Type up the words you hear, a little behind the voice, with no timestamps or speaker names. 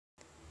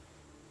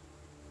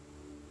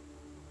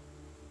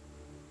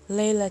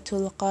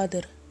Lailatul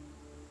Qadr.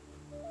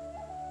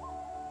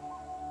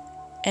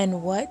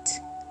 And what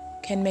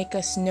can make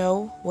us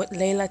know what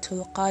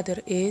Lailatul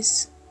Qadr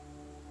is?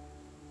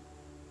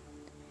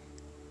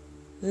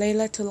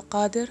 Lailatul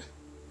Qadr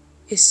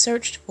is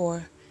searched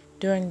for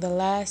during the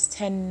last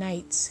 10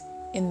 nights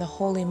in the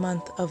holy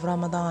month of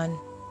Ramadan,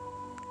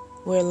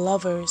 where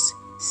lovers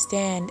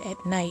stand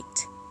at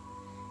night.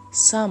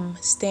 Some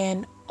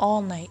stand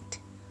all night,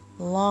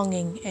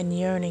 longing and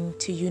yearning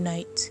to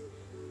unite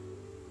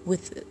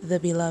with the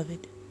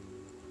beloved.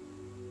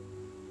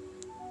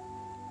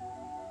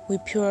 We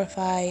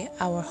purify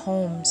our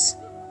homes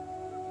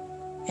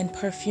and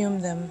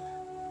perfume them.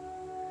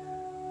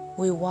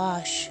 We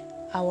wash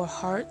our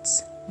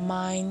hearts,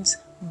 minds,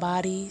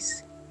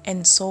 bodies,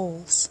 and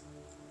souls.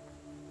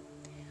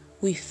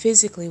 We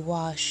physically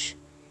wash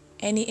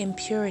any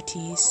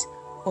impurities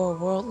or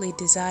worldly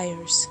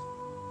desires,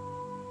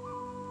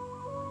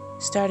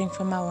 starting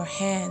from our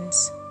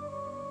hands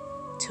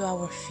to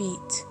our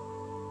feet,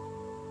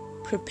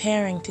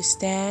 preparing to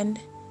stand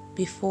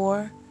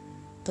before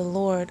the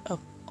Lord of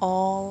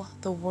all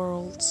the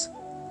worlds,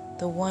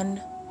 the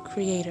one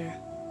Creator.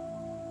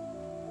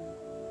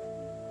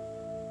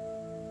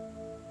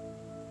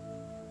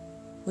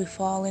 We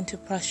fall into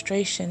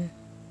prostration,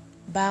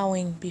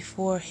 bowing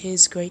before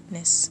His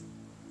greatness,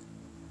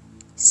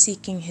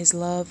 seeking His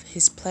love,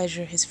 His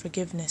pleasure, His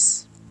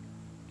forgiveness.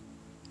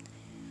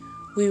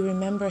 We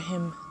remember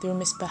Him through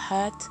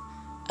misbahat,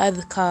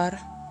 adhkar,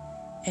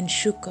 and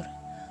shukr.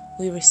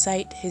 We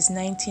recite His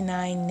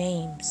 99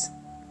 names,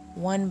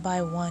 one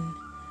by one,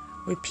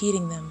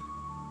 repeating them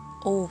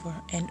over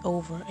and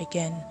over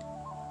again,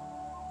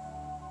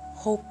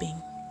 hoping,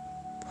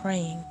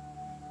 praying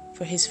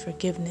for His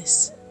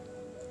forgiveness.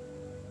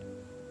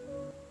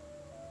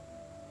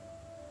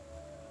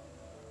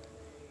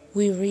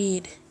 We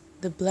read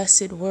the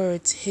blessed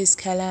words, His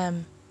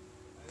kalam,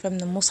 from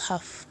the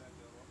Mus'haf.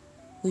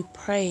 We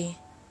pray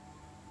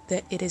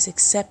that it is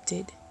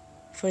accepted,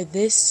 for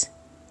this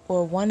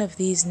or one of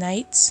these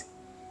nights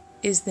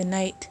is the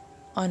night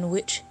on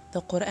which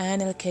the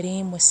Quran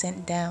al-Kareem was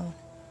sent down.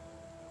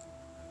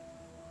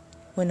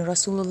 When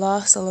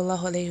Rasulullah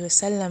sallallahu alaihi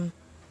wasallam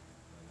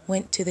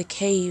went to the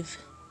cave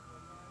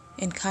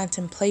in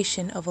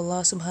contemplation of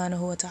Allah subhanahu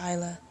wa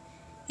ta'ala,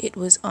 it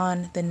was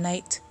on the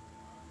night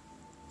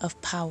of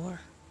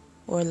power,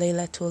 or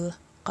Lailatul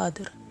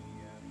Qadr.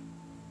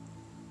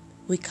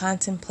 We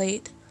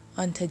contemplate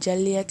on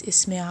Tajalliyat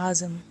Ismi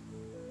Azam,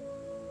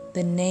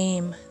 the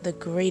name, the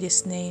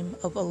greatest name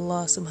of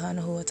Allah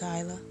subhanahu wa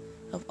ta'ala,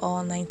 of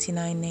all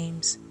 99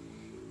 names,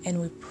 and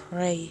we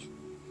pray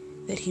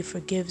that He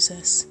forgives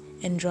us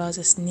and draws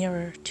us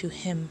nearer to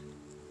Him.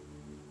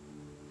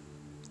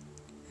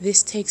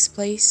 This takes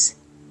place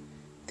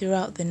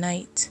throughout the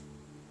night,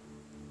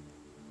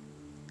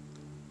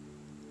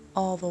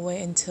 all the way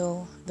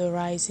until the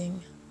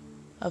rising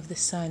of the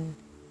sun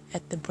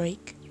at the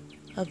break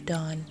of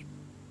dawn.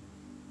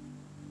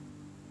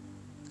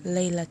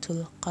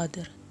 Lailatul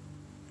Qadr.